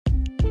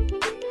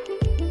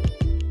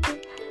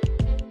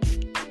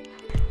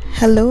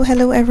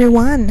Hello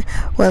everyone.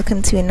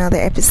 Welcome to another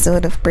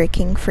episode of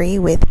Breaking Free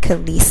with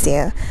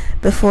Kalicia.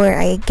 Before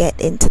I get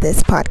into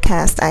this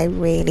podcast, I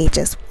really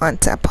just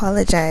want to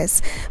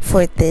apologize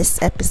for this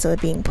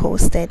episode being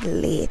posted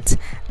late.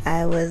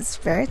 I was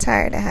very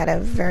tired. I had a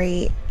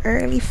very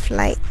early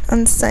flight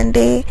on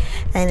Sunday,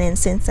 and then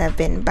since I've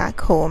been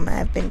back home,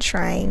 I've been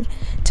trying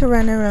to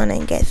run around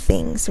and get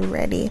things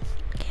ready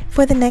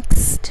for the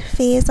next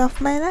phase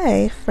of my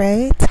life,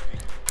 right?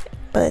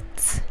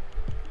 But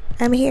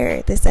I'm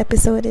here. This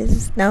episode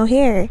is now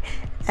here,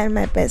 and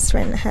my best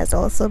friend has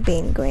also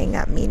been going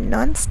at me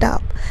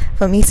non-stop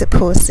for me to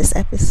post this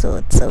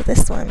episode, so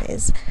this one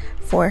is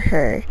for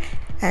her.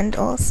 And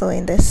also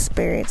in the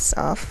spirits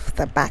of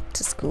the back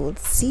to school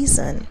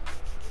season.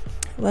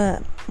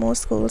 Well,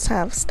 most schools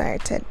have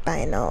started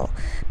by now,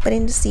 but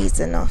in the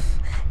season of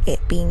it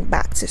being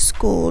back to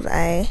school,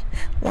 I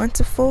want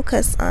to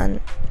focus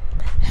on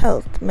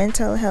health,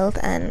 mental health,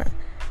 and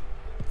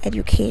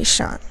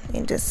education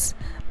in this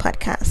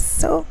podcast.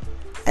 So,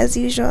 as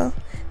usual,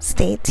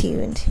 stay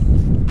tuned.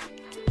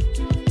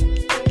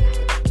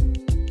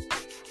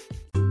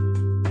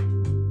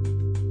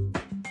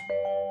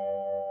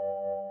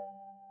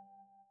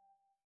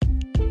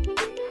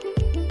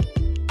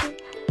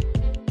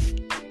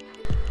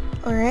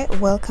 Alright,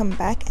 welcome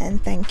back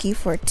and thank you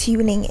for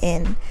tuning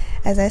in.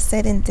 As I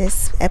said in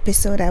this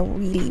episode, I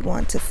really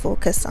want to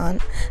focus on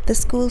the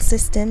school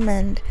system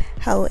and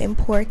how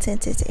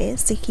important it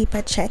is to keep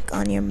a check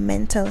on your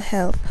mental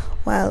health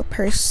while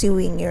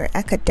pursuing your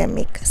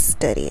academic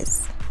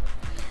studies.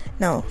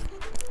 Now,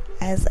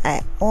 as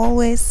I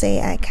always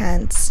say, I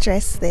can't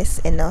stress this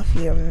enough,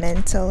 your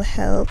mental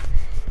health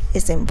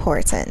is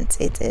important.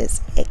 It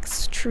is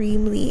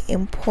extremely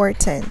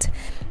important.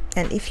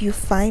 And if you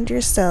find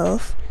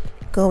yourself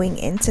going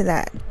into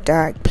that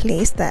dark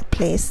place, that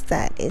place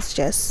that is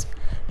just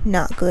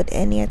not good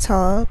any at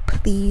all,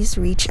 please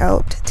reach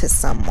out to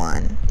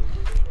someone.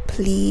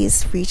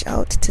 Please reach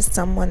out to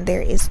someone.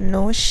 There is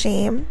no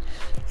shame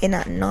in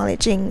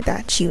acknowledging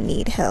that you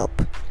need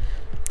help.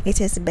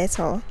 It is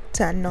better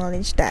to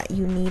acknowledge that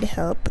you need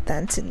help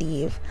than to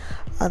leave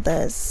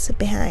others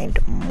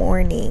behind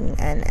mourning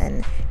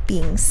and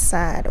being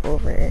sad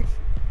over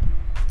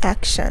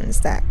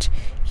actions that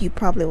you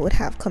probably would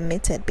have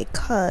committed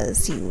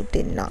because you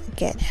did not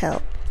get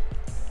help.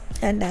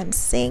 And I'm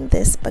saying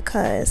this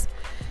because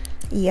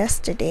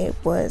yesterday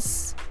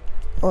was,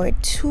 or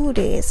 2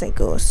 days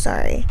ago,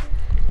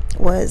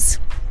 was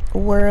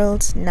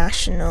World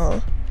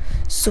National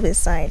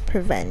Suicide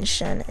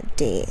Prevention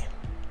Day.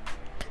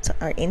 So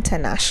our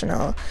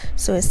International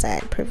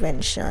Suicide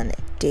Prevention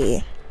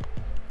Day,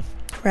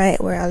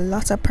 right, where a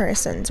lot of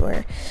persons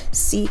were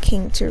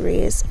seeking to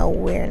raise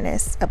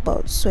awareness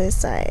about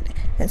suicide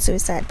and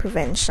suicide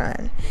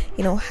prevention,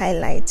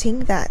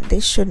 highlighting that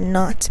this should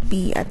not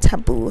be a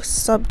taboo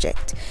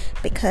subject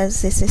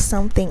because this is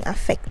something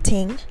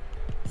affecting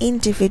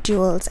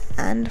individuals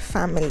and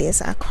families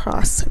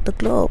across the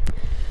globe.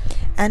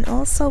 And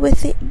also,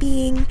 with it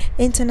being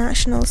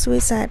International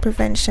Suicide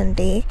Prevention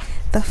Day,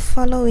 the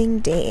following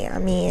day,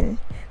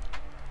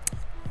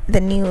 the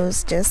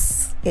news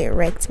it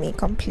wrecked me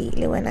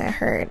completely when I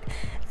heard,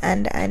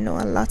 and I know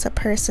a lot of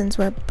persons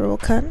were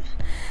broken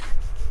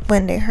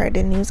when they heard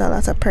the news. A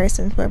lot of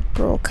persons were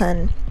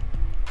broken,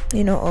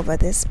 over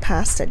this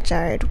Pastor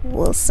Jared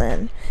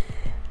Wilson,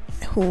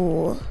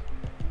 who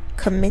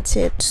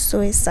committed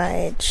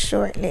suicide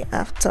shortly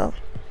after.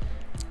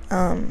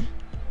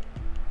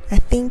 I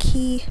think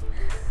he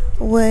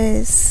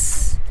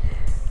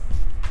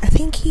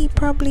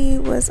probably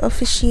was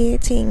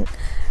officiating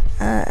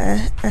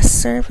a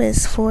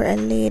service for a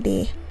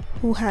lady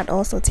who had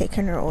also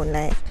taken her own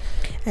life,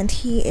 and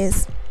he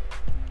is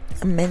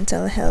a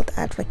mental health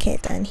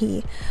advocate, and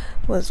he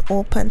was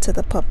open to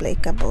the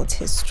public about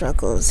his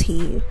struggles.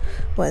 He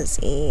was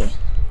a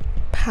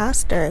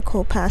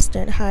co-pastor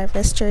at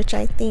Harvest Church,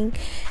 I think,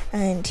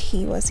 and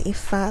he was a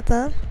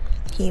father,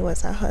 he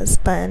was a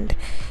husband,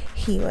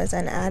 he was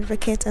an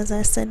advocate, as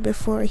I said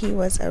before, he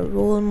was a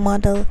role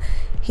model,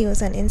 he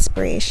was an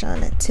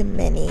inspiration to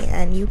many.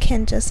 And you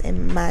can just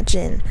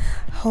imagine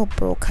how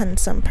broken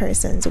some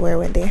persons were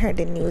when they heard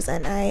the news.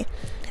 And I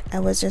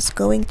was just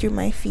going through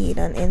my feed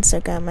on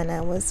Instagram, and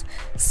I was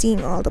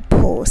seeing all the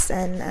posts,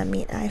 and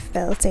I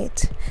felt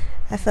it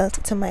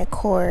to my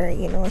core.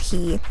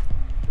 He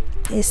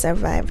is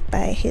survived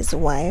by his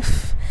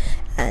wife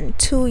and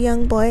 2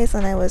 young boys,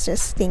 and I was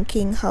just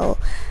thinking how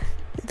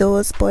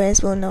those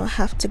boys will now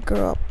have to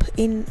grow up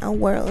in a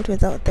world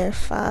without their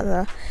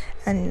father,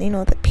 and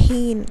the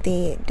pain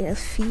they're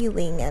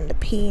feeling and the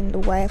pain the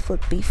wife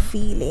would be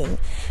feeling.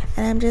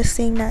 And I'm just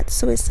saying that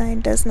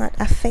suicide does not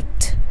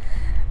affect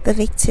the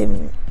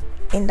victim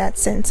in that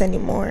sense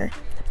anymore,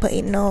 but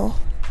it now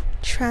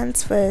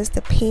transfers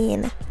the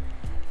pain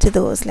to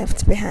those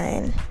left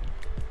behind,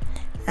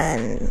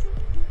 and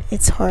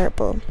it's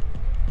horrible.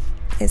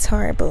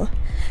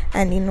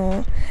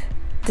 And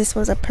this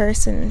was a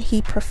person,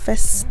 he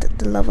professed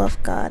the love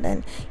of God,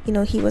 and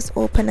he was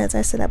open, as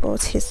I said,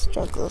 about his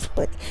struggles,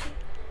 but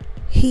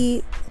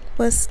he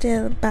was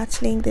still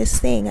battling this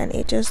thing, and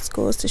it just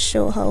goes to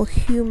show how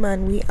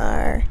human we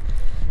are,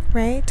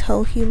 right?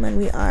 How human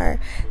we are.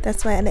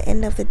 That's why at the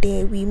end of the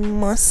day, we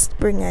must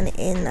bring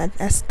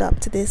a stop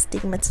to this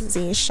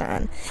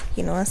stigmatization,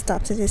 a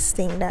stop to this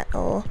thing that,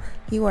 oh,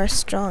 you are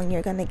strong,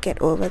 you're gonna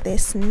get over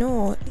this.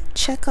 No,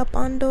 check up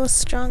on those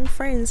strong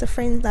friends, the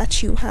friends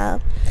that you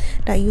have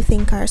that you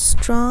think are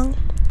strong.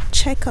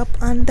 Check up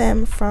on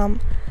them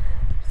from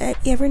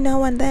every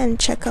now and then.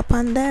 Check up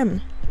on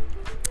them.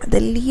 The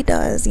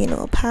leaders,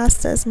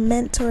 pastors,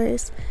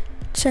 mentors,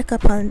 check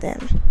up on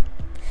them,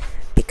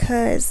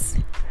 because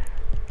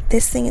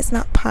this thing is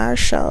not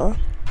partial,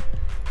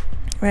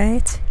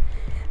 right?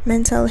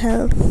 Mental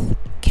health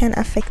can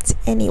affect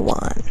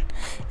anyone,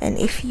 and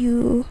if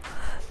you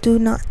do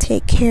not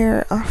take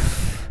care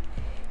of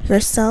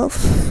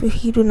yourself,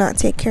 if you do not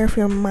take care of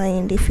your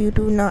mind, if you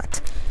do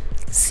not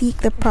seek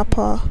the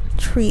proper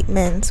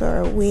treatments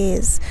or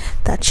ways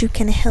that you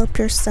can help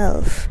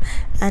yourself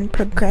and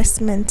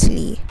progress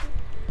mentally,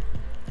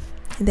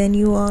 then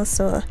you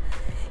also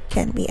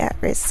can be at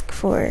risk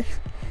for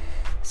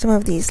some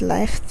of these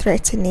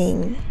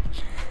life-threatening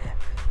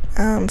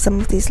I'm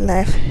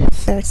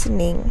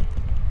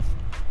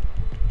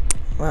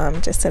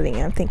just telling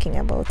you, I'm thinking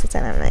about it,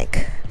 and I'm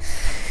like,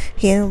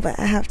 but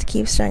I have to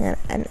keep strong.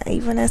 And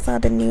even I saw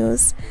the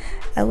news,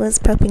 I was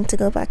prepping to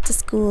go back to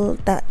school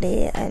that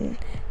day, and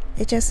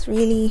it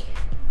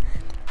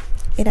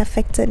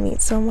affected me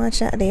so much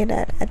that day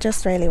that I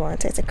just really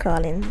wanted to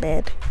crawl in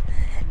bed.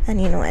 And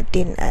I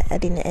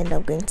didn't end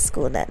up going to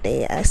school that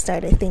day. I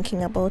started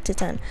thinking about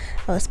it, and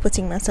I was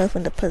putting myself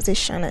in the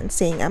position and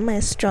saying, am I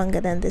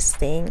stronger than this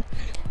thing?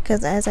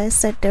 Because as I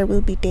said, there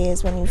will be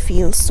days when you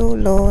feel so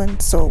low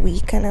and so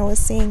weak, and I was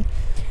saying,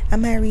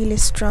 am I really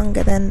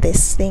stronger than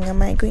this thing?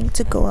 Am I going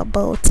to go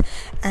about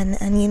and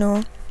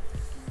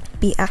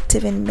be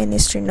active in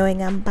ministry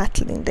knowing I'm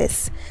battling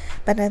this?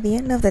 But at the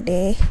end of the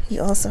day,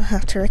 you also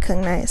have to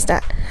recognize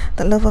that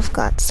the love of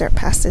God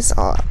surpasses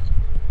all.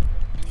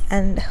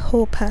 And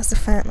hope has the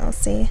final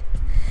say.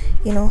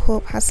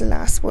 Hope has the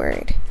last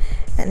word.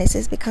 And it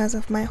is because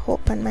of my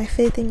hope and my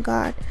faith in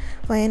God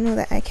why I know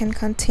that I can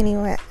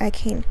continue, I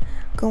can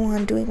go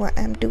on doing what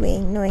I'm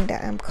doing, knowing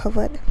that I'm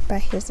covered by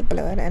His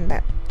blood and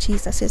that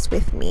Jesus is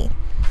with me.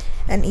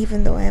 And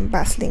even though I'm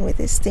battling with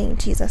this thing,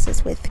 Jesus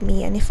is with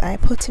me. And if I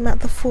put Him at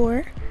the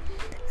fore,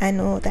 I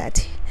know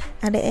that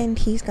at the end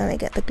He's gonna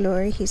get the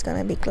glory, He's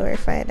gonna be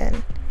glorified,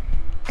 and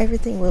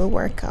everything will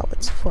work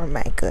out for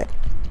my good.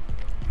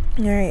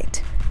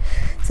 Alright,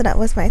 so that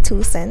was my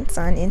 2 cents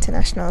on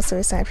International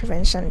Suicide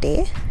Prevention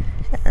Day.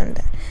 And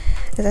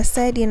as I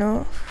said,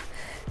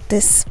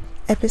 this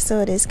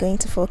episode is going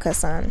to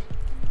focus on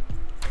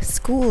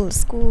school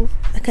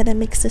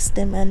academic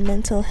system and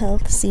mental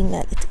health, seeing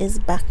that it is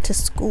back to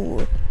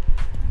school.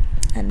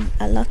 And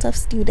a lot of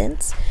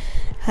students,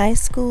 high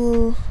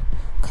school,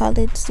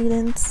 college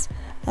students,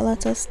 a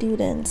lot of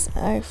students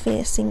are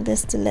facing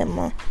this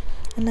dilemma.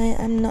 And I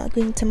am not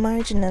going to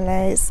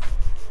marginalize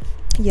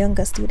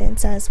younger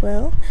students as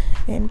well.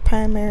 In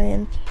primary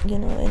and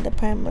in the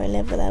primary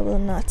level, I will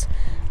not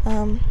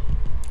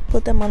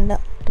put them on the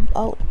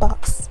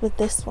outbox with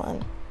this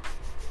one,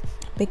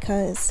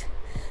 because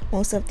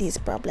most of these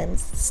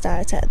problems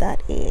start at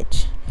that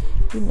age.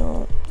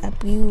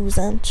 Abuse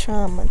and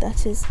trauma,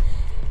 that is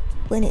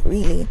when it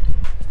really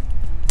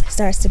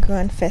starts to grow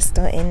and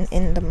fester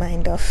in the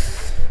mind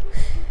of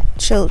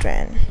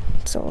children.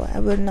 So I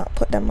will not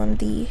put them on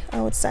the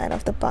outside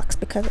of the box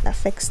because it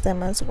affects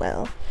them as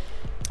well.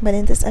 But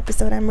in this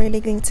episode, I'm really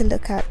going to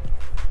look at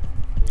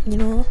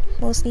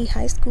mostly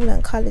high school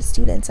and college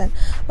students, and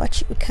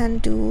what you can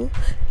do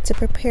to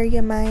prepare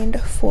your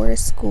mind for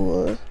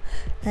school,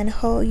 and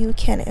how you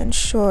can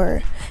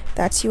ensure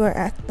that you are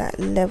at that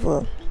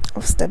level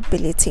of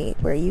stability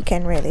where you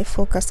can really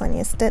focus on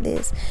your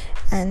studies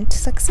and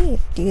succeed,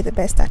 do the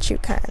best that you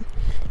can.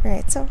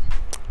 Right, so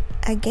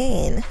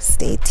again,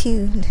 stay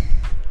tuned.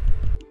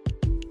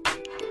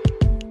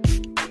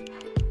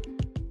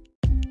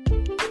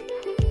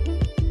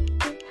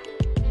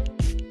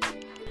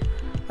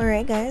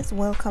 Alright guys,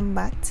 welcome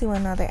back to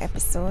another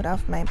episode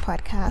of my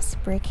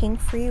podcast, Breaking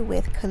Free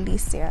with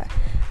Kalicia.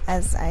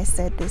 As I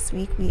said, this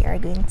week we are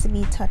going to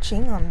be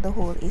touching on the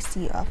whole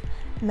issue of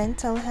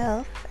mental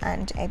health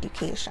and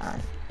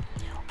education,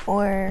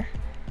 or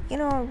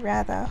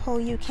rather how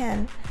you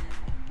can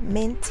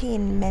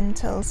maintain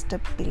mental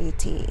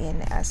stability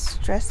in a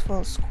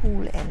stressful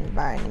school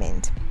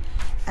environment.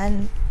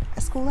 And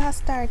school has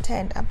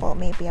started about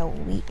maybe a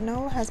week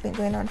now, has been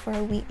going on for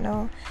a week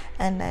now,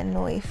 and I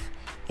know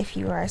if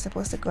you are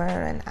supposed to go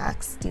around and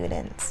ask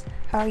students,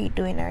 how are you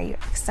doing? Are you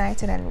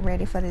excited and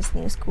ready for this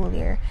new school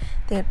year?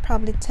 They would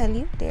probably tell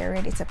you they're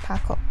ready to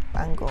pack up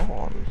and go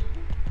home.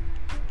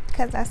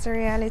 Because that's the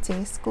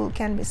reality. School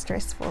can be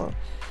stressful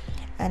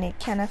and it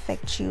can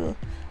affect you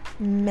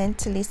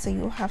mentally, so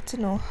you have to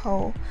know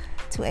how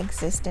to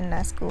exist in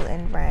that school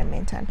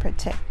environment and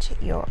protect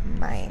your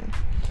mind.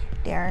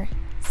 There are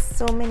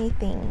so many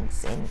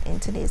things in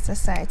today's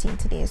society, in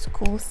today's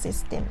school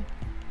system,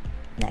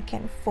 that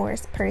can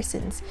force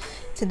persons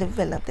to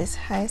develop this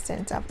high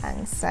sense of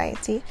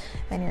anxiety,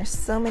 and there's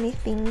so many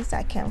things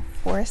that can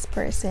force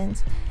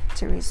persons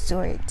to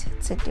resort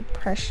to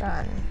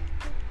depression,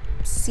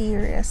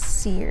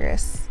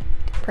 serious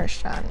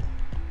depression.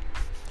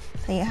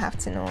 So you have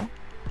to know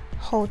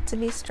how to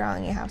be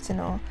strong. You have to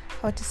know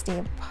how to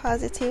stay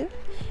positive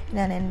in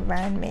an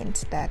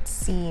environment that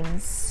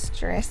seems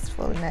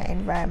stressful, in an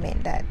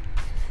environment that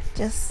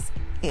just,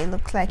 it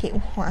looks like it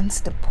wants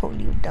to pull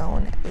you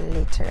down,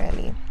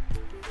 literally.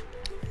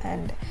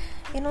 And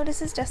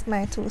this is just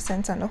my 2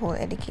 cents on the whole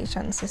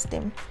education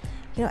system.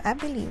 I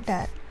believe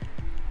that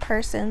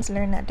persons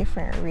learn at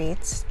different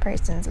rates,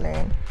 persons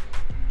learn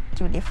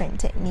through different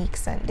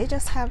techniques, and they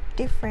just have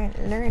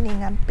different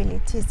learning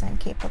abilities and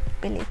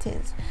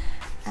capabilities.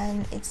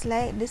 And it's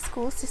like the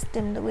school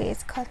system, the way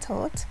it's cut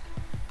out,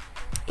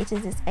 it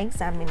is this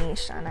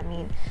examination.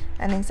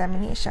 An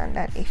examination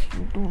that if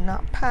you do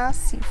not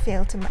pass, you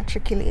fail to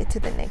matriculate to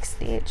the next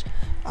stage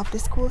of the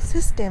school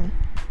system.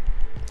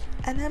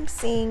 And I'm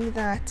saying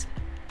that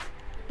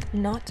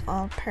not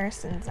all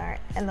persons are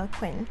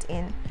eloquent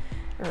in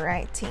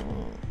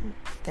writing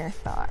their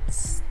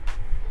thoughts.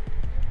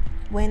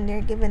 When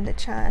they're given the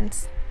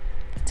chance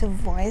to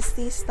voice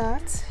these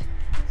thoughts,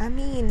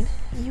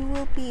 you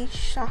will be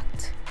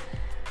shocked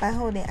by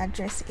how they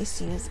address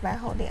issues, by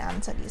how they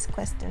answer these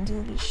questions.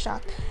 You'll be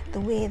shocked the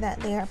way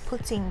that they are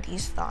putting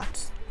these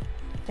thoughts.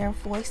 They're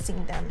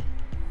voicing them.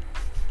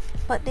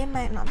 But they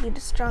might not be the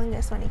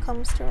strongest when it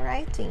comes to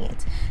writing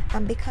it.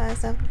 And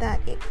because of that,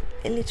 it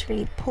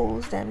literally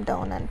pulls them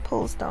down and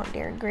pulls down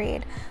their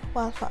grade.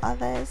 While for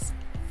others,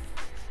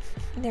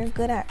 they're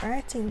good at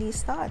writing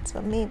these thoughts,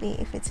 but maybe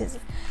if it is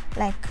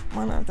like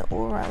one of the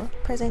oral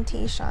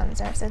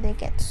presentations, or so they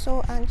get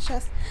so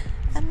anxious,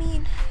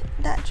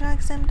 that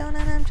drags them down.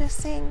 And I'm just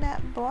saying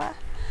that, boy.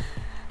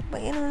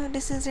 But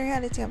this is the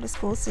reality of the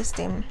school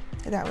system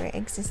that we're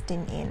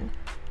existing in,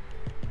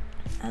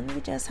 and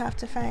we just have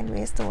to find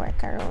ways to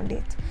work around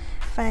it,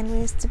 find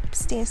ways to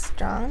stay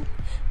strong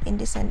in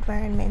this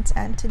environment,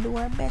 and to do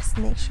our best,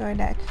 make sure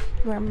that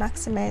you are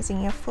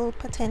maximizing your full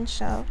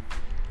potential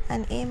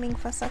and aiming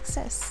for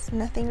success,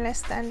 nothing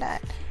less than that,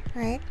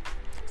 right?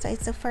 So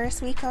it's the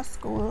first week of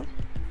school,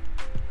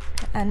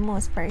 and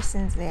most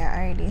persons, they are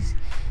already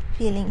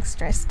feeling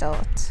stressed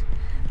out.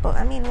 But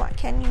what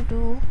can you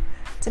do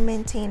to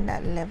maintain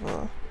that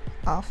level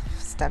of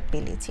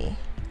stability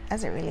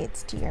as it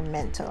relates to your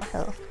mental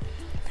health?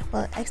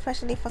 Well,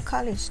 especially for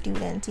college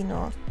students,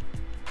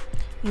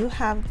 you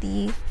have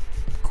the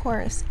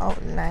course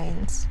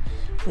outlines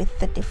with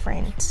the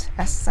different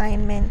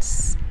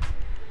assignments,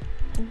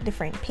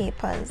 different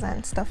papers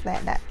and stuff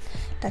like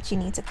that you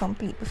need to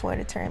complete before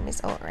the term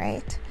is out,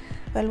 right?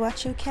 Well,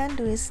 what you can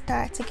do is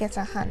start to get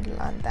a handle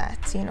on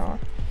that.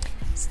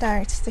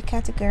 Start to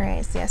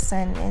categorize the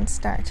assignments,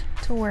 start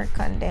to work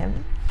on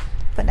them,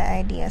 put the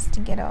ideas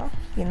together,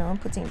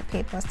 putting the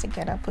papers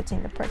together,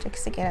 putting the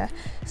projects together.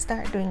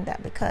 Start doing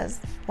that,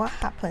 because what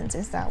happens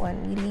is that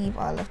when we leave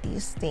all of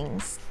these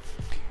things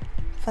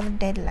for the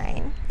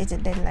deadline, if the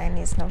deadline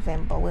is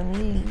November, when we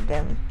leave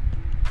them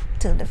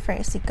till the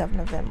first week of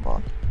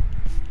November,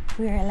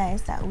 we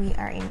realize that we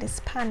are in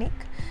this panic.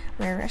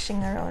 We're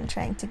rushing around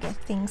trying to get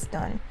things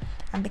done,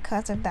 and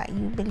because of that,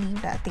 you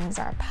believe that things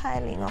are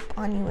piling up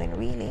on you, and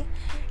really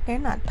they're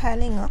not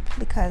piling up,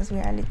 because we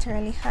are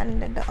literally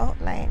handed the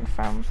outline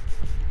from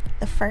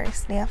the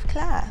first day of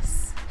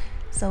class.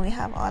 So we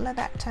have all of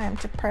that time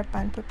to prep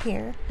and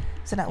prepare,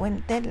 so that when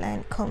the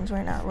deadline comes,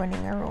 we're not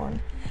running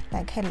around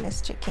like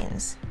headless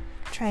chickens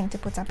trying to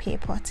put a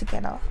paper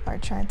together or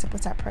trying to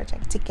put a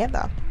project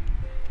together.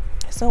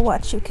 So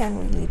what you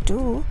can really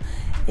do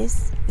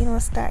is,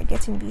 start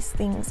getting these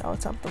things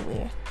out of the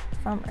way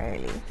from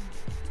early,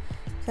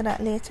 so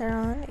that later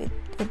on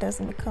it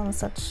doesn't become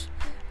such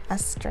a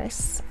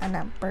stress and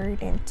a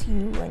burden to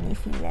you when you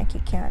feel like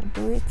you can't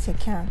do it, you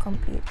can't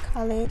complete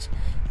college,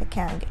 you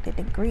can't get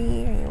the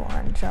degree, or you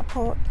want to drop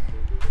out.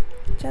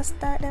 Just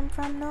start them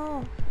from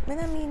now. You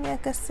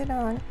can sit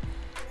down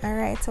and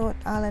write out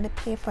all of the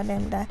paper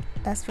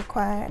that's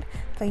required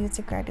for you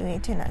to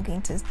graduate. You're not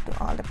going to do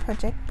all the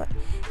project, but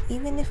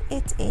even if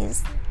it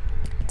is,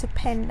 to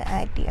pen the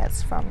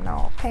ideas from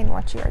now, pen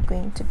what you are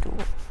going to do,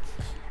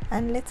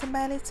 and little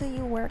by little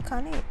you work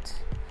on it.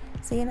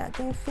 So you're not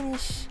going to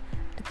finish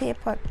the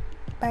paper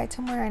by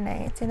tomorrow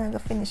night, you're not going to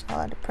finish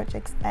all the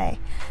projects by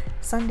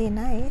Sunday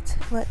night,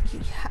 but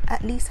you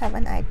at least have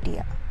an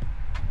idea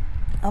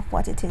of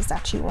what it is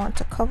that you want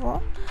to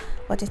cover,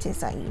 what it is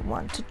that you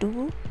want to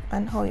do,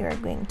 and how you're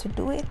going to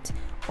do it,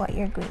 what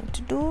you're going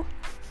to do,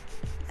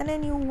 and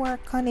then you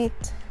work on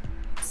it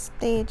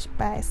stage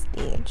by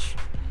stage,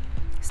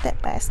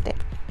 step by step.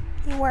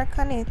 You work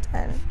on it,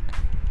 and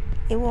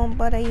it won't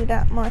bother you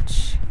that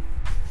much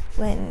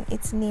when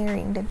it's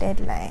nearing the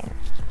deadline,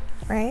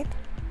 right?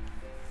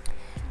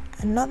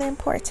 Another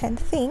important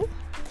thing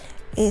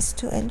is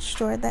to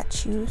ensure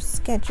that you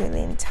schedule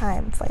in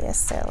time for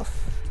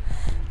yourself.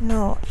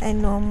 No, I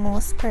know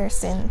most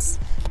persons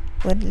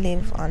would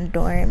live on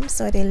dorms,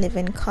 or they live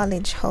in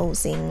college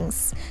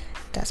housings,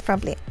 that's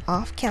probably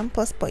off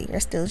campus, but you're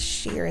still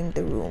sharing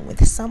the room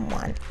with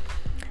someone.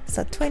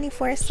 So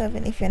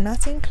 24/7, if you're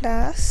not in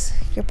class,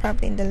 you're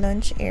probably in the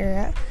lunch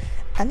area.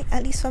 And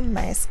at least from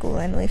my school,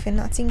 I know if you're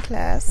not in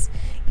class,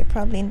 you're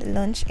probably in the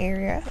lunch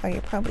area, or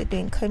you're probably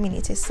doing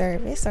community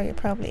service, or you're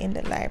probably in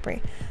the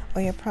library,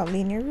 or you're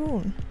probably in your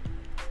room.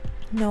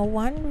 Now,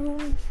 one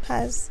room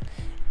has,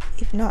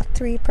 if not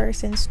 3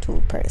 persons,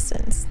 2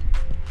 persons,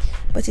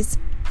 but it's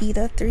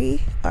either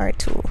 3 or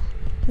 2,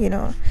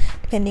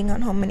 depending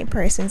on how many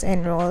persons are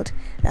enrolled.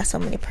 That's how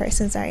many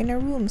persons are in a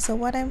room. So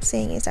what I'm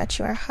saying is that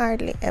you are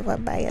hardly ever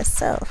by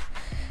yourself.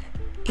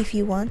 If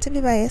you want to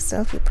be by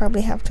yourself, you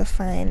probably have to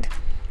find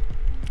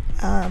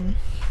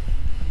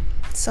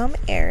some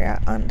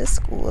area on the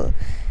school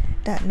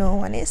that no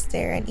one is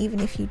there. And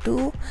even if you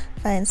do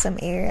find some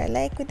area,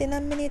 like within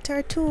a minute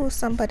or two,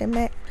 somebody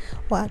might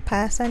walk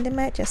past and they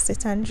might just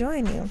sit and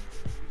join you.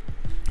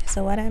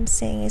 So what I'm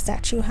saying is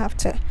that you have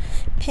to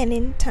pen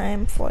in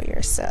time for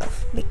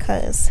yourself,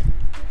 because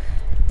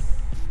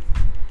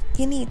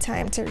you need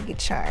time to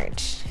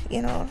recharge.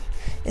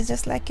 It's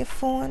just like your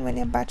phone when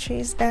your battery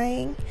is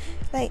dying.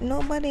 Like,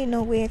 nobody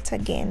know where to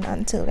again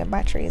until the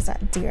battery is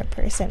at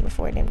 0%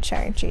 before them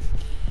charge it.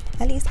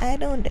 At least I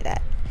don't do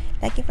that.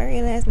 Like, if I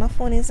realize my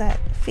phone is at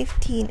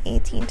 15,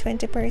 18,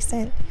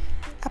 20%,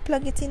 I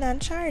plug it in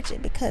and charge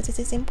it, because it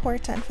is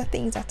important for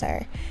things that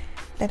are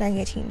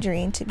getting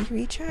drained to be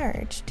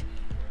recharged.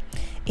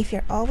 If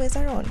you're always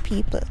around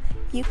people,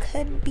 you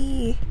could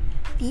be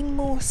the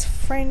most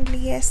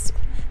friendliest,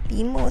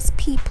 the most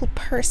people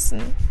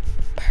person.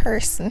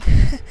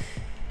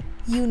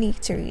 You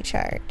need to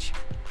recharge.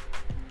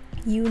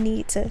 You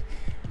need to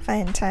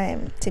find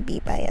time to be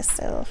by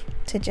yourself,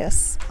 to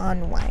just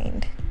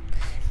unwind,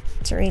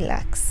 to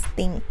relax,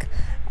 think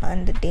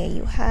on the day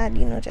you had,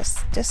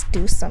 just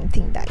do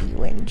something that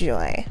you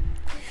enjoy.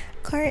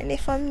 Currently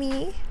for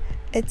me,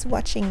 it's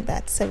watching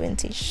that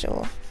 70s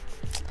show.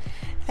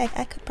 Like,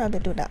 I could probably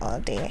do that all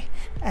day,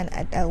 and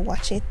I'll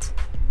watch it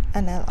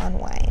and I'll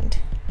unwind.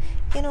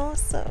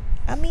 So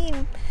I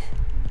mean,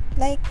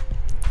 like,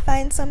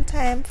 find some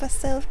time for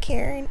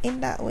self-care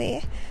in that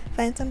way.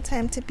 Find some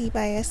time to be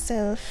by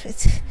yourself.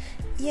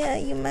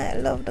 You might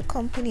love the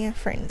company of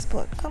friends,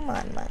 but come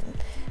on, man.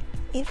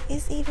 If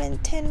it's even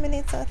 10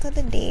 minutes out of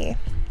the day,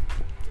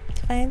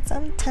 find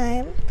some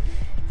time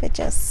to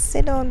just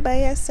sit down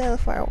by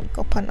yourself, or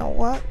go on a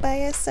walk by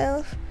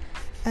yourself,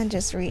 and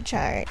just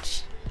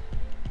recharge.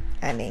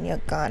 And then you're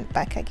gone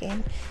back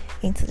again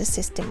into the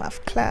system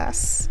of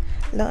class,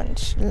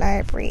 lunch,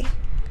 library,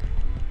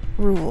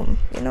 room.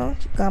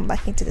 You've gone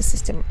back into the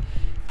system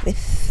with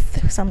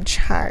some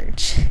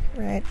charge,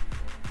 right?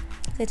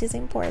 So it is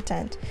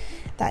important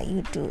that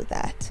you do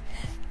that.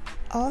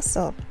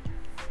 Also,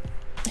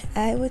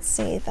 I would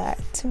say that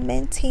to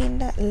maintain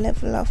that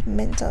level of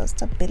mental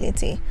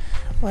stability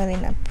while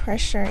in a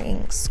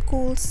pressuring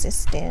school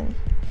system,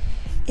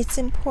 it's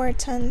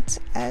important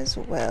as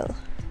well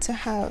to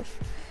have,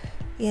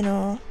 I'm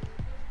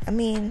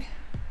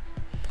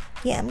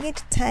going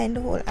to tie in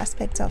the whole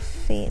aspect of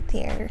faith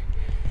here.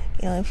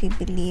 If you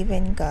believe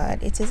in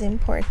God, it is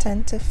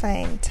important to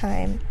find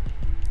time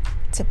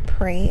to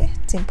pray.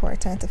 It's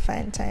important to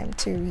find time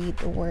to read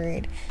the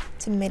word,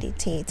 to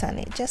meditate on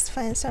it. Just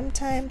find some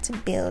time to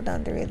build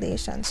on the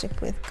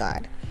relationship with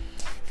God.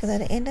 Because at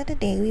the end of the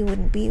day, we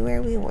wouldn't be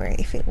where we were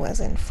if it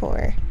wasn't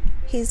for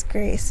His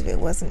grace, if it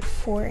wasn't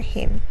for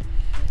Him.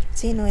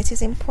 So, it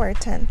is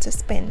important to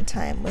spend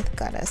time with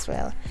God as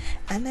well.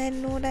 And I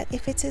know that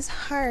if it is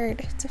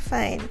hard to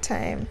find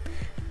time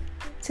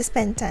to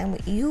spend time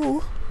with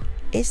you,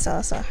 it's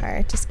also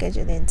hard to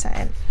schedule in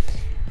time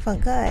for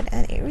God.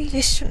 And it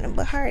really shouldn't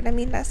be hard.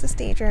 That's the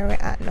stage where we're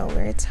at now,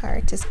 where it's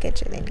hard to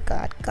schedule in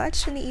God. God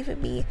shouldn't even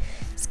be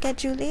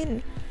scheduled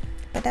in.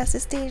 But that's the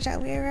stage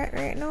that we're at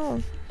right now.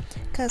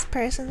 Because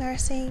persons are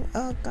saying,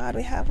 oh God,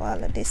 we have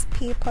all of these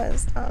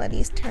papers, all of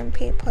these term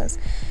papers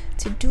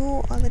to do,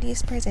 all of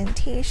these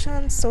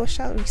presentations,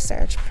 social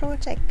research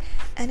project,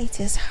 and it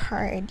is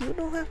hard. You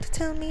don't have to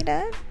tell me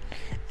that.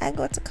 I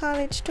go to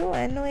college too.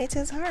 I know it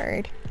is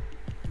hard.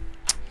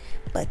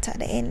 But at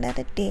the end of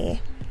the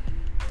day,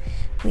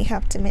 we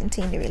have to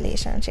maintain the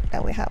relationship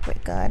that we have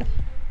with God.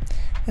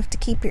 We have to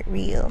keep it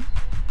real.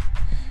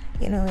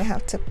 We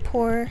have to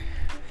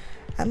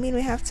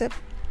we have to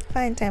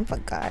find time for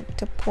God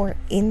to pour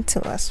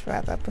into us,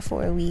 rather,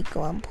 before we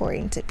go and pour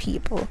into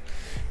people.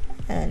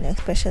 And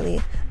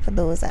especially for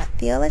those at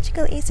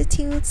theological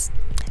institutes,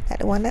 like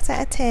the one that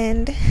I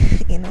attend,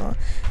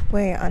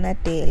 where on a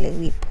daily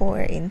we pour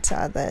into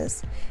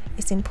others.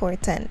 It's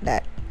important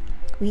that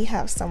we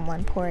have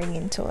someone pouring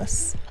into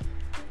us.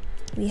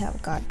 We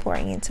have God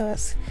pouring into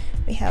us.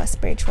 We have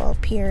spiritual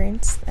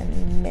parents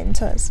and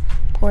mentors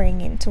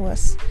pouring into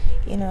us,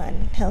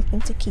 and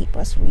helping to keep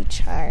us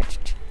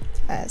recharged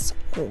as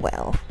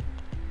well.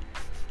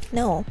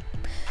 No,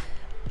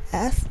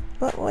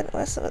 what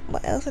else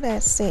did I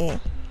say?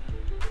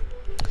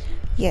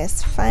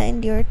 Yes,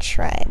 find your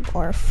tribe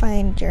or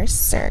find your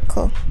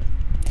circle.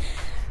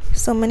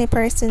 So many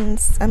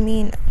persons, I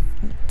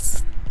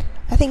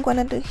think one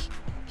of the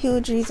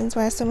huge reasons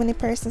why so many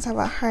persons have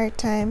a hard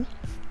time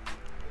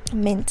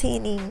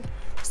maintaining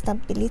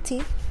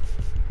stability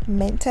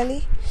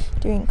mentally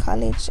during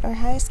college or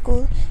high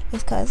school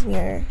is because we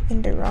are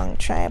in the wrong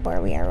tribe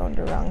or we are around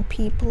the wrong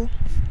people.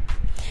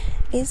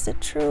 It's the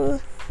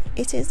truth.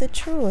 It is the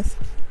truth.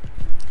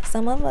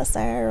 Some of us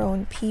are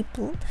around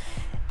people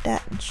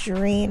that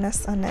drain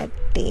us on a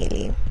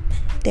daily.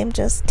 Them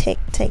just take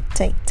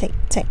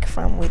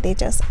from we. They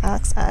just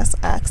ask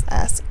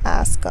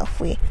of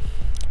we.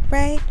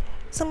 Right?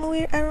 Some of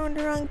we are around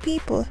the wrong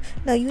people.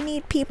 Now you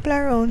need people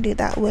around you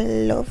that will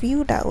love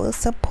you, that will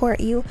support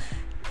you.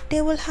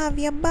 They will have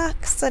your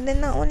back. So they're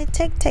not only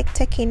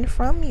taking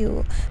from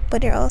you,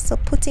 but they're also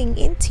putting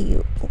into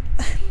you.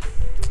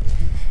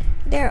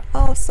 They're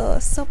also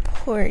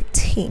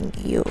supporting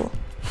you.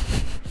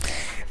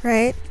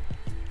 Right?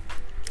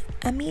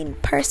 I mean,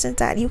 persons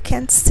that you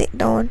can sit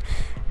down,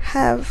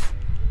 have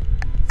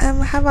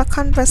a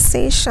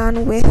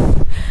conversation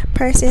with,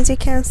 persons you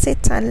can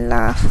sit and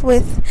laugh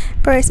with,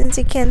 persons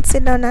you can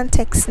sit down and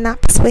take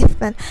snaps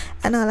with, and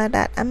all of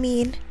that. I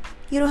mean,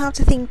 you don't have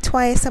to think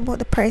twice about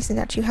the person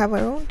that you have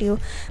around you.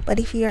 But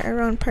if you're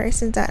around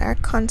persons that are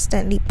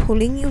constantly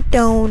pulling you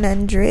down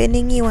and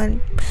draining you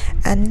and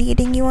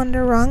leading you on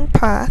the wrong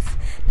path,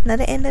 and at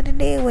the end of the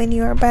day, when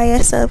you are by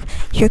yourself,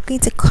 you're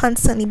going to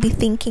constantly be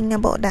thinking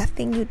about that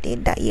thing you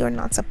did that you're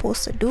not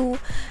supposed to do.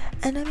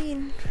 And I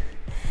mean,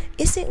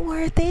 is it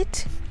worth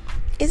it?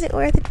 Is it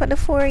worth it for the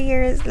 4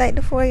 years, like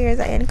the 4 years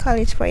that you're in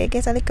college for? You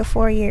get like a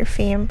 4-year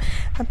fame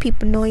and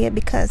people know you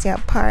because you're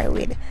part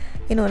with,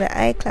 the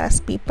high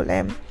class people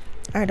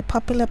or the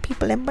popular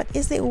people. But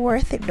is it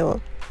worth it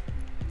though?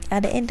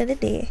 At the end of the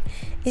day,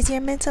 is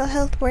your mental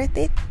health worth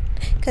it?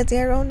 Because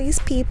you're around these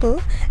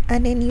people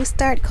and then you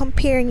start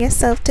comparing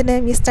yourself to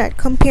them. You start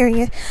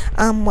comparing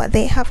what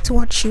they have to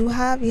what you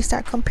have. You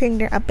start comparing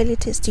their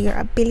abilities to your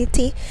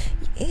ability.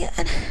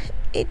 And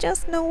it's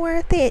just not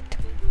worth it.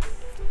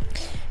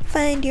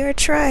 Find your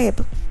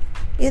tribe,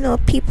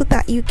 people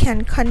that you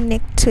can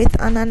connect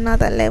with on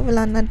another level,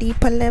 on a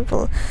deeper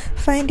level.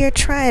 Find your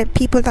tribe,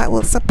 people that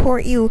will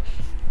support you.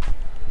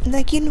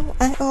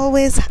 I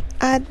always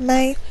add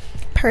my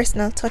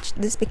personal touch to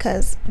this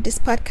because this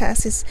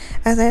podcast is,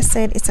 as I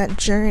said, it's a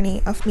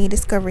journey of me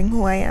discovering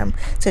who I am.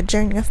 It's a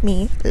journey of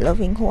me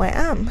loving who I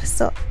am.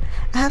 So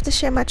I have to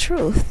share my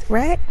truth,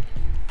 right?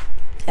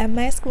 And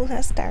my school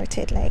has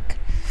started like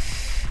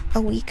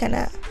a week and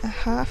a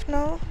half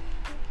now,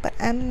 but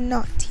I'm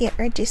not yet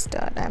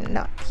registered. I'm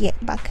not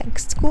yet back at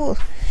school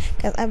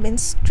because I've been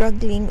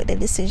struggling with the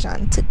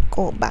decision to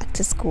go back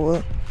to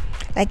school.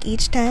 Like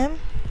each time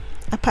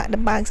I pack the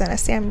bags and I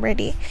say I'm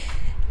ready,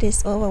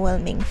 this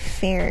overwhelming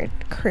fear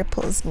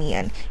cripples me.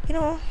 And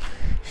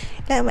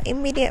like my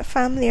immediate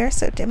family or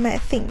so, they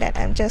might think that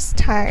I'm just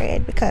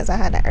tired because I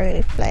had an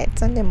early flight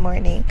Sunday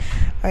morning,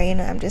 or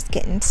I'm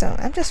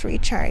just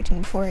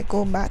recharging before I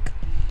go back.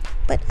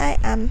 But I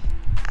am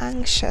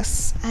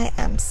anxious. I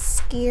am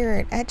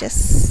scared. I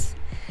just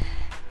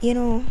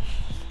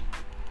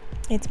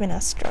it's been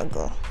a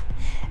struggle.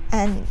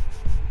 And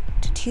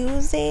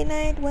Tuesday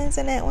night,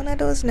 Wednesday night, one of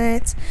those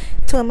nights,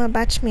 two of my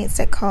batchmates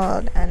are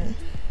called, and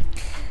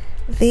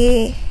at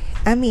the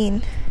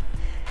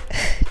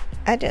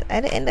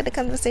end of the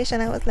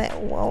conversation I was like,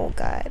 whoa,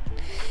 God,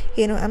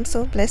 I'm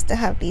so blessed to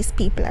have these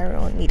people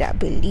around me that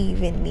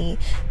believe in me,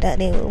 that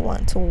they will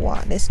want to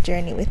walk this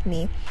journey with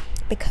me.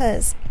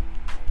 Because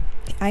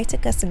I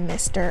took a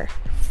semester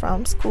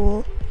from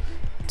school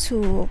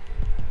to,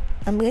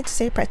 I'm going to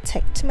say,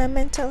 protect my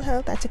mental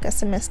health. I took a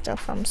semester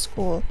from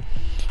school,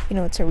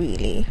 to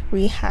really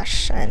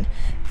rehash and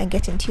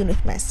get in tune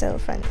with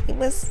myself. And it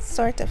was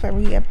sort of a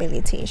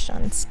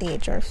rehabilitation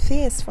stage or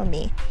phase for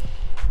me.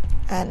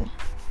 And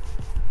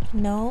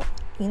no,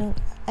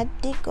 I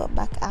did go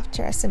back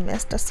after a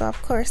semester. So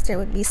of course there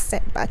would be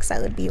setbacks.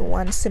 I would be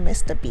one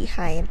semester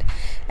behind.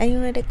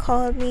 And they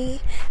called me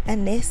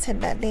and they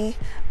said that they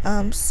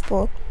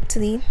spoke to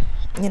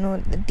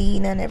the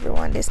dean and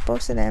everyone. They spoke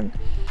to them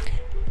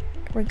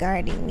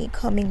regarding me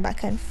coming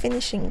back and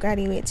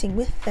graduating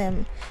with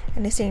them,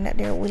 and they're saying that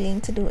they're willing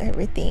to do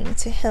everything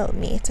to help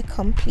me to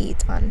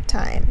complete on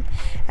time,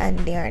 and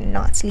they are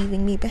not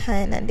leaving me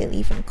behind, and they'll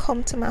even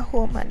come to my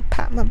home and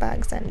pack my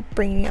bags and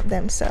bring me up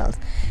themselves.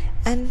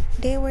 And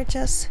they were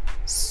just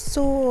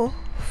so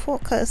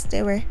focused.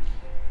 They were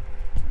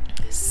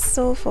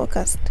so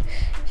focused,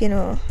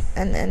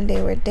 and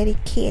they were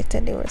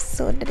dedicated. They were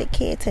so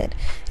dedicated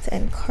to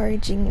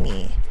encouraging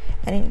me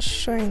and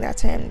ensuring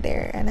that I'm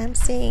there. And I'm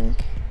saying,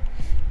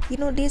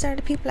 these are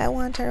the people I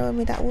want around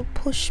me that will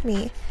push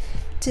me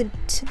to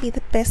be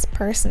the best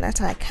person that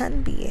I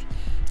can be.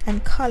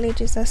 And college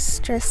is a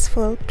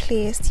stressful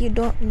place. You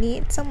don't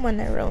need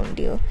someone around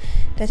you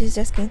that is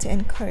just going to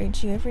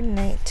encourage you every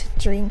night to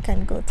drink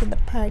and go to the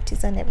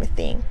parties and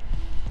everything.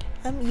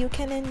 You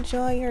can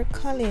enjoy your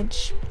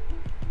college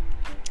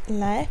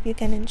life, you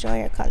can enjoy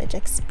your college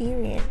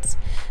experience,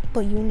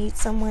 but you need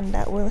someone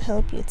that will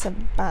help you to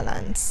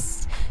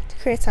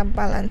create a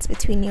balance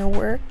between your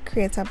work,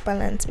 create a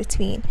balance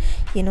between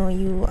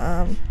you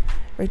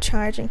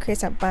recharge and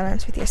create a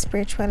balance with your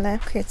spiritual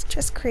life.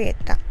 Create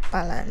that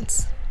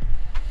balance,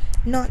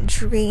 not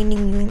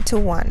draining you into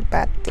one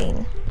bad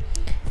thing.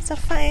 So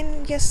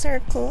find your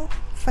circle,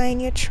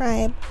 find your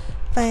tribe,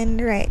 find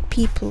the right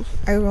people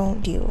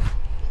around you,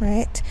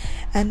 right?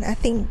 And I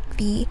think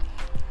the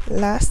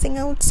last thing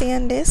I would say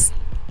on this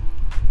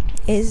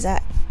is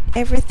that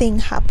everything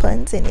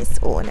happens in its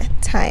own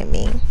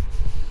timing.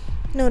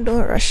 No,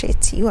 don't rush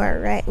it. You are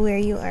right where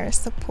you are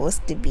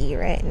supposed to be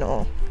right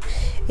now.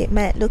 It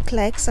might look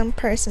like some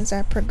persons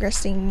are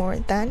progressing more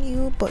than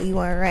you, but you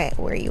are right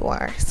where you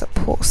are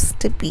supposed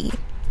to be.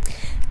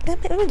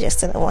 Let me just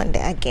say that one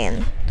day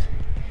again.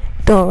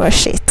 Don't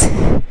rush it.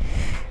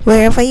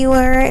 Wherever you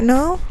are right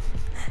now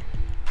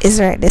is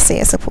right to say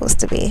you're supposed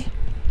to be.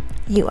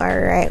 You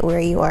are right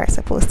where you are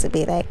supposed to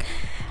be. Like,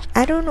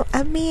 I don't know.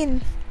 I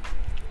mean,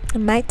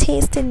 my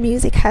taste in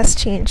music has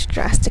changed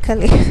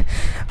drastically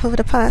over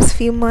the past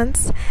few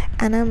months,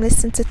 and I'm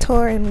listening to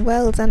Tauren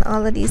Wells and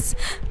all of these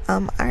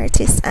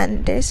artists,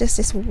 and there's just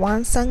this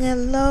one song I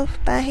love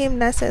by him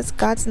that says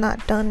God's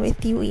not done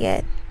with you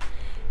yet,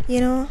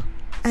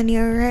 and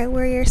you're right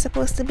where you're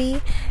supposed to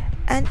be.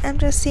 And I'm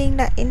just saying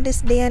that in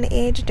this day and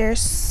age,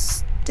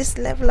 there's this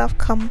level of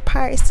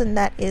comparison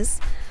that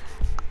is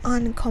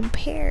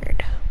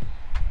uncompared.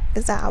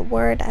 Is that a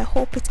word? I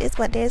hope it is,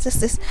 but there's just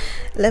this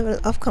level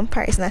of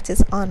comparison that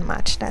is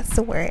unmatched. That's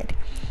the word.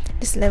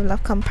 This level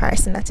of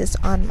comparison that is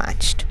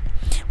unmatched.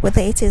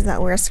 Whether it is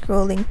that we're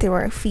scrolling through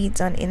our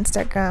feeds on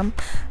Instagram,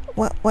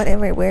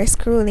 whatever, we're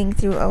scrolling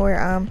through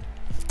our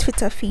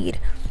Twitter feed,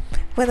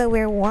 whether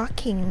we're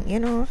walking,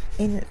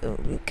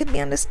 we could be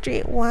on the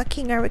street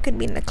walking, or we could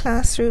be in the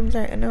classrooms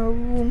or in our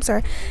rooms,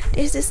 or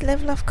there's this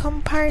level of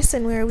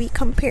comparison where we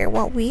compare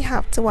what we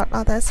have to what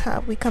others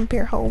have. We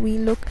compare how we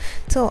look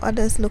to how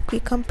others look.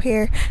 We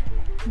compare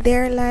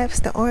their lives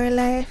to our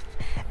life.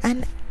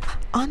 And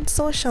on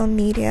social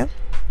media,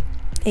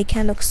 it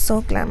can look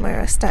so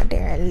glamorous that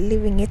they're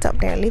living it up,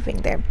 they're living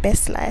their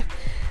best life,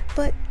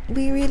 but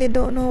we really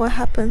don't know what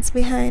happens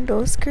behind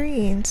those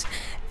screens.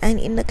 And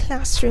in the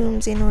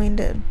classrooms, in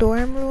the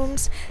dorm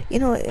rooms,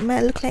 it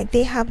might look like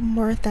they have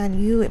more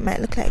than you. It might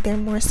look like they're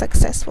more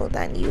successful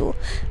than you.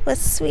 But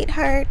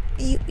sweetheart,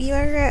 you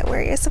are right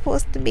where you're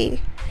supposed to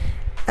be.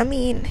 I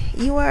mean,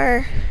 you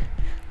are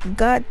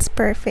God's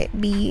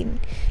perfect being.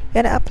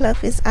 You're the apple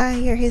of his eye.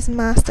 You're his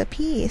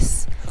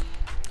masterpiece,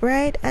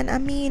 right? And I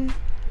mean,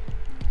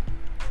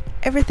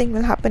 everything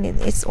will happen in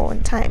its own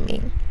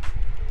timing.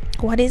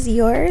 What is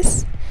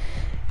yours?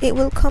 It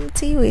will come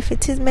to you. If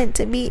it is meant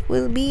to be, it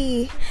will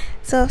be.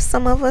 So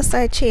some of us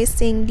are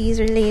chasing these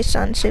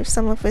relationships,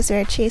 some of us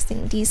are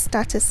chasing these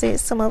statuses,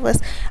 some of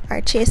us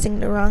are chasing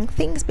the wrong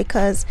things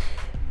because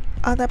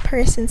other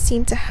persons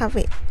seem to have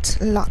it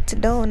locked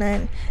down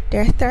and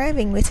they're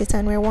thriving with it,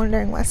 and we're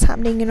wondering what's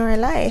happening in our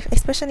life,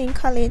 especially in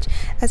college.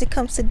 As it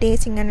comes to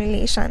dating and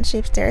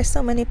relationships, there are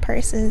so many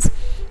persons,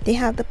 they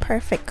have the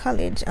perfect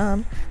college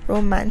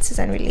romances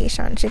and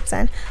relationships,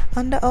 and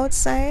on the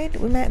outside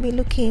we might be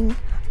looking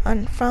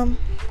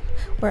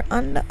we're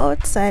on the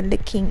outside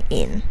looking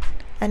in,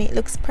 and it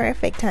looks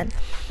perfect, and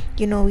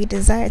we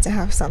desire to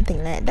have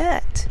something like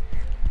that,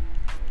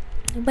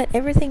 but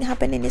everything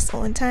happened in its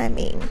own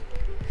timing.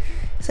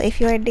 So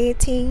if you are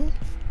dating,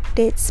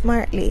 date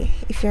smartly.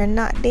 If you're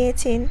not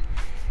dating,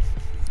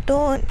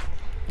 don't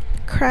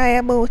cry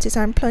about it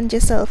and plunge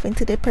yourself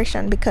into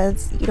depression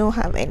because you don't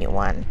have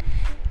anyone.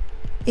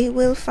 It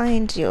will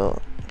find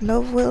you.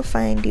 Love will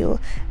find you.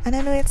 And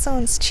I know it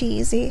sounds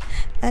cheesy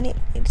and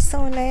it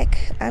sounds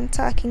like I'm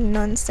talking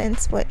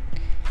nonsense, but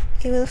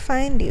it will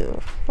find you.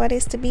 What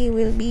is to be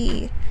will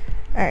be.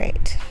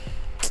 Alright.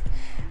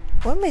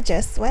 Why I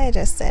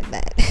just said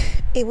that?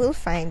 It will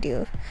find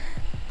you.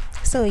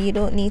 So you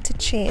don't need to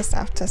chase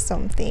after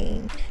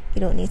something.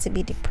 You don't need to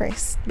be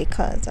depressed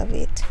because of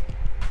it.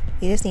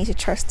 You just need to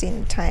trust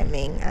in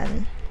timing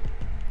and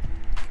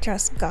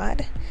trust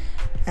God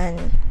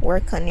and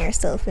work on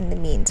yourself in the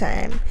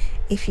meantime.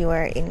 If you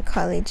are in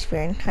college, if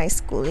you're in high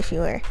school, if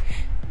you're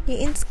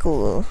in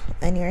school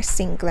and you're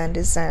single and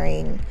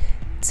desiring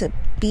to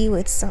be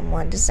with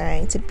someone,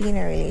 desiring to be in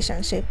a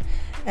relationship,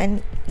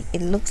 and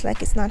it looks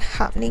like it's not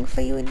happening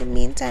for you in the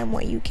meantime,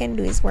 what you can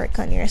do is work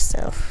on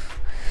yourself,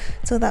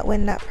 so that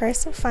when that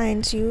person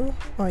finds you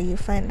or you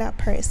find that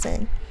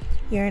person,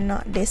 you're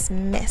not this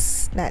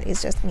mess that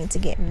is just going to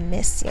get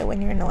messier when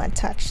you're not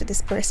attached to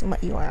this person,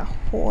 but you are a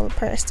whole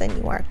person.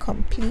 You are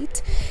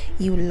complete.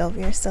 You love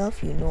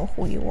yourself. You know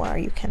who you are.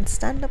 You can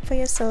stand up for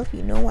yourself.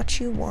 You know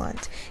what you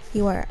want.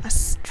 You are a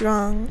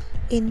strong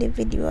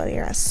individual.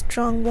 You're a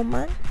strong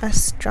woman, a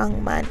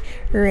strong man,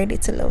 ready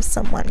to love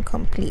someone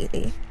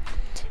completely.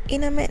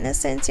 In a mental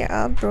sense, you're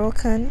all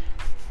broken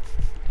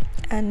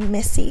and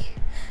messy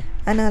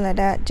and all of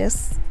that,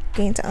 just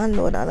going to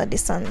unload all of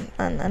this on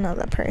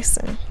another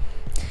person.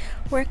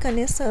 Work on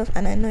yourself.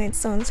 And I know it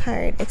sounds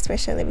hard,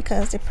 especially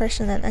because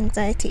depression and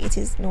anxiety, it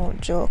is no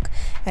joke,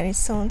 and it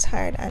sounds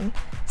hard, and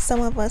some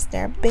of us,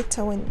 they're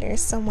better when there's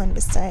someone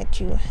beside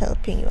you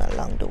helping you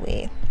along the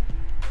way.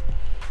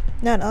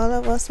 Not all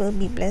of us will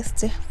be blessed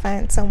to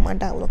find someone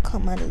that will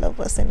come and love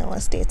us in our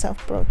state of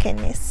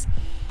brokenness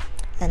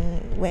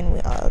and when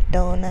we're all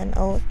down and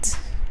out.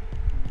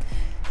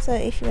 So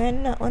if you're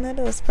not one of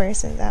those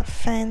persons that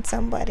find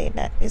somebody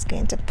that is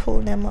going to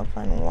pull them up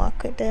and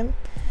walk with them,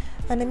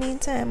 in the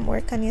meantime,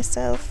 work on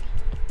yourself.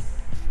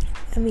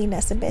 I mean,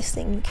 that's the best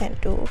thing you can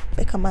do.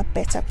 Become a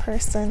better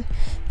person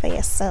for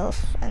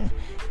yourself and,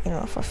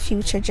 for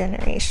future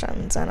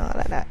generations and all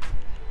of that.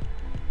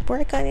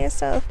 Work on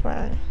yourself,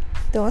 man.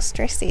 Don't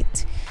stress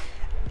it.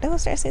 Don't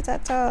stress it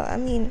at all. I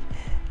mean,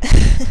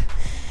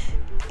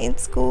 in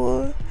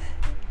school,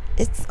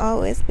 it's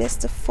always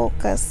best to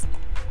focus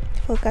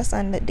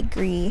on the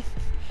degree,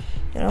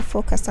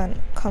 focus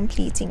on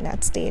completing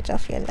that stage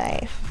of your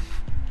life,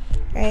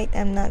 right?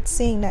 I'm not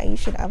saying that you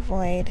should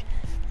avoid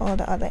all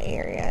the other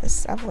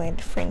areas,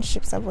 avoid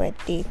friendships, avoid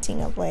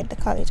dating, avoid the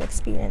college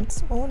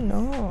experience. Oh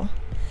no,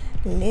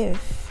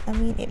 live. I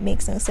mean, it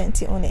makes no sense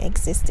to only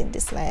exist in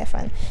this life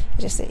and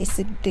just say it's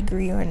a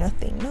degree or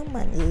nothing. No,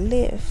 man,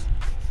 live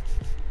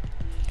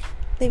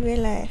your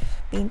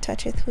life. Be in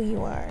touch with who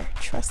you are.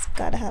 Trust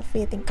God, have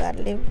faith in God,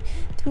 live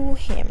through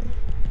Him.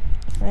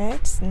 Right?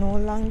 It's no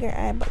longer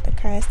I, but the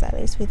Christ that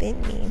lives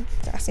within me.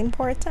 That's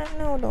important.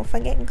 No, don't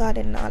forget God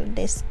in all of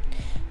this.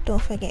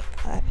 Don't forget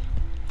God.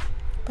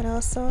 But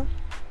also,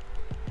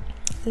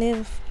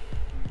 live.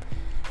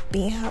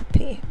 Be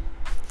happy.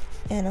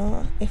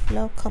 If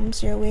love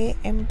comes your way,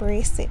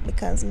 embrace it,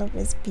 because love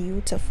is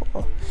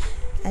beautiful.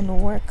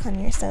 And work on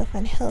yourself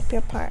and help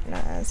your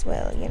partner as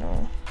well,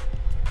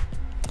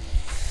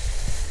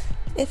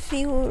 If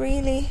you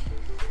really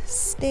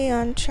stay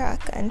on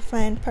track and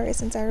find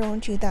persons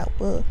around you that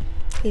will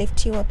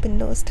lift you up in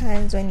those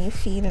times when you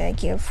feel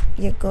like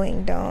you're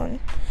going down,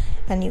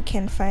 and you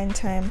can find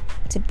time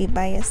to be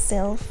by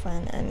yourself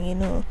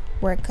and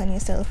work on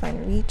yourself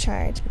and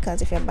recharge,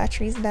 because if your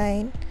battery is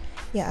dying,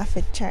 you have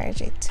to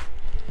charge it.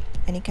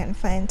 And you can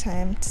find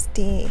time to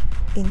stay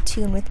in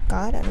tune with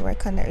God and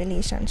work on that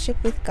relationship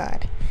with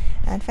God,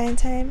 and find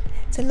time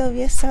to love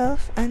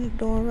yourself and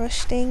don't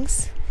rush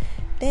things.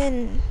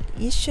 Then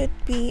you should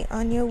be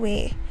on your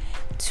way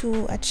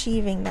to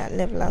achieving that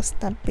level of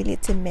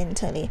stability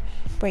mentally,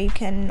 where you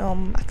can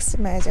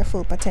maximize your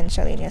full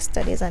potential in your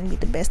studies and be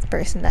the best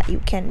person that you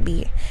can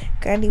be.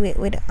 Graduate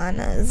with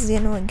honors,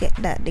 get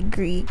that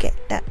degree, get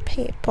that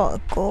paper,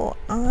 go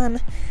on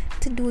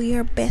to do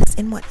your best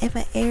in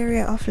whatever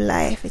area of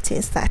life it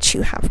is that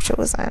you have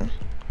chosen.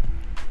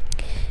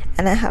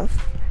 And I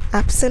have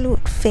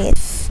absolute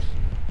faith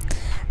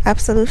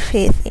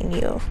in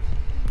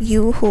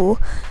you who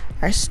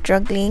are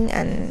struggling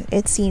and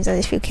it seems as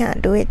if you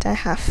can't do it. I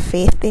have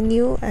faith in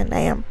you and I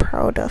am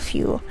proud of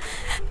you.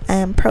 I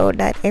am proud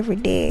that every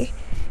day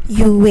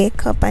you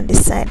wake up and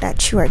decide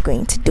that you are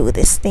going to do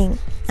this thing.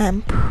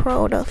 I'm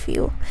proud of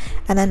you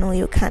and I know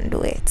you can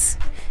do it.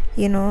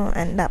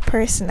 And that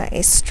person that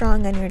is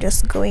strong and you're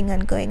just going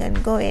and going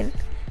and going,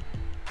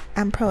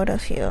 I'm proud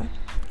of you.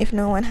 If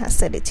no one has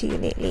said it to you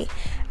lately,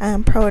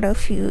 I'm proud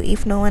of you.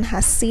 If no one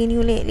has seen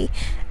you lately,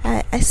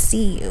 I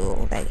see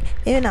you. Like,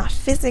 maybe not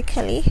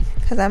physically,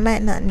 because I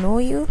might not know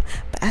you,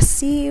 but I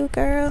see you,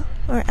 girl,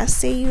 or I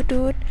see you,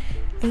 dude.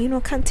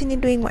 And continue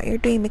doing what you're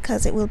doing,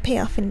 because it will pay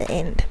off in the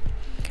end.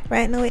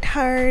 Right now it's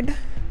hard,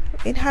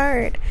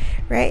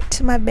 right?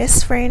 To my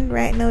best friend,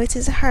 right now it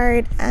is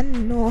hard. I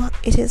know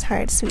it is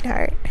hard,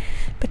 sweetheart,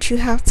 but you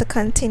have to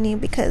continue,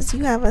 because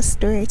you have a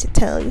story to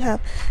tell, you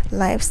have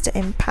lives to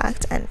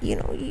impact, and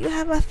you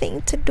have a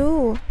thing to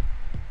do.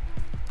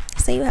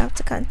 So you have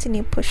to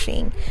continue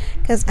pushing,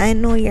 because I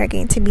know you're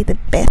going to be the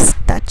best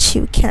that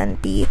you can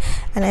be,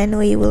 and I know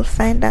you will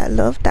find that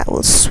love that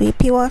will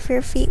sweep you off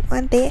your feet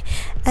one day,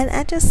 and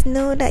I just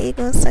know that you're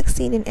going to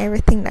succeed in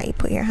everything that you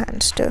put your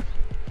hands to.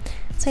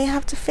 So you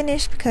have to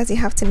finish, because you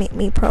have to make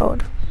me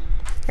proud,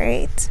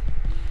 right?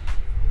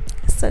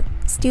 So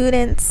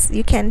students,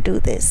 you can do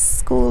this.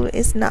 School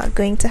is not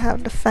going to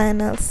have the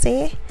final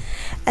say.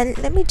 And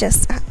let me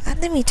just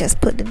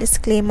put the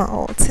disclaimer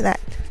out that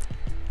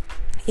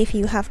if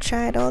you have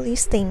tried all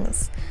these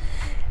things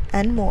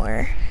and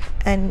more,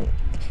 and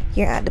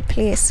you're at the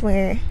place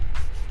where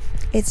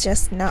it's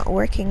just not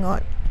working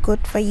out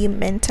good for you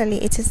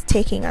mentally, it is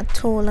taking a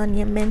toll on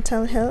your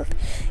mental health,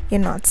 you're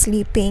not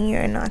sleeping,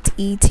 you're not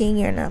eating,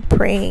 you're not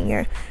praying,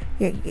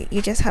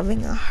 you're just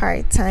having a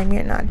hard time,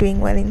 you're not doing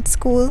well in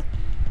school,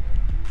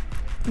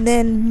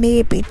 then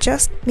maybe,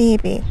 just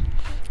maybe,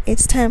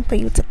 it's time for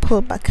you to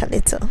pull back a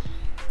little.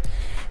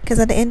 Because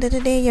at the end of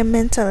the day, your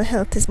mental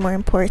health is more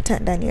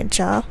important than your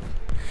job.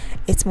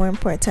 It's more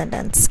important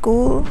than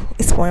school.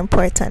 It's more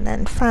important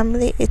than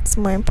family. It's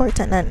more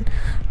important than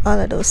all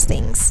of those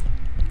things.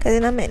 Because it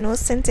don't make no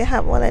sense to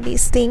have all of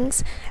these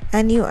things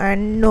and you are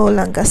no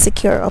longer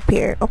secure up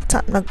here. Up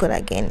top not good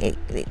again.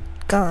 It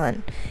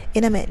gone.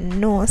 It don't make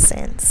no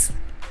sense.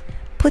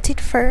 Put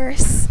it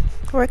first.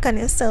 Work on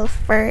yourself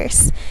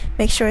first.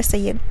 Make sure so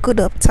you're good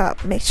up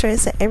top. Make sure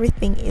so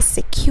everything is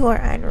secure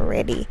and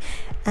ready.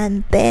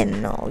 And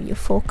then now you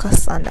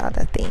focus on the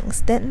other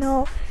things. Then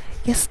now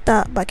you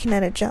start back in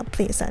at a job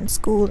place and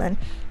school and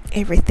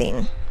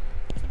everything.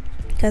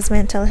 because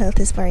mental health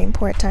is very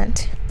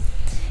important.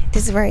 It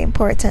is very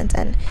important.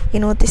 And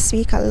this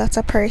week a lot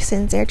of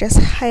persons, they're just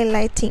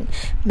highlighting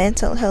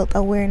mental health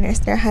awareness,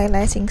 they're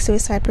highlighting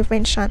suicide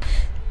prevention.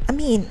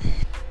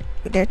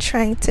 We're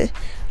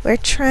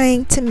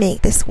trying to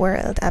make this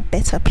world a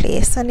better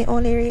place, and it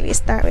only really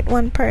start with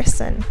one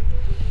person.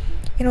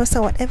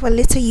 So whatever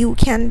little you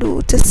can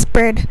do to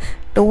spread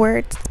the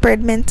word,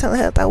 spread mental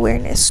health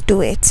awareness,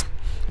 do it.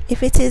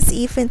 If it is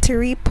even to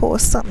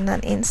repost something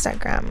on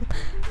Instagram,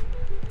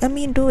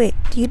 do it.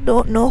 You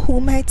don't know who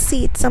might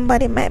see it.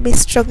 Somebody might be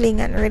struggling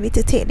and ready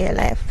to take their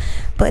life,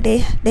 but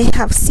they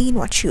have seen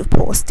what you've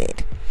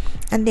posted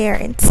and they are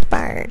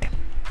inspired.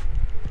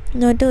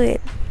 Do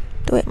it,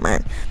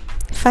 man.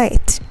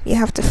 Fight. You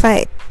have to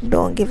fight.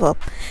 Don't give up.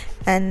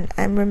 And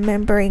I'm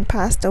remembering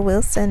Pastor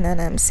Wilson, and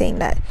I'm saying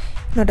that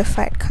the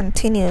fight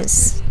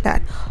continues,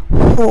 that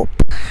hope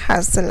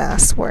has the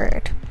last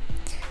word.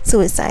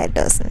 Suicide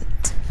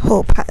doesn't.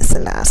 Hope has the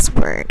last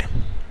word.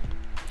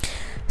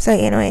 So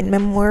in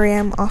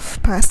memoriam of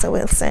Pastor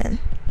Wilson,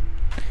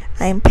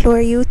 I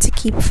implore you to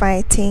keep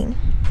fighting,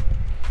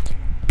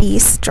 be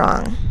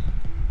strong,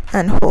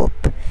 and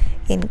hope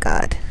in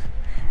God.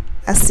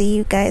 I'll see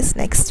you guys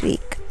next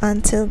week.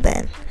 Until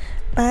then,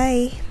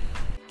 bye.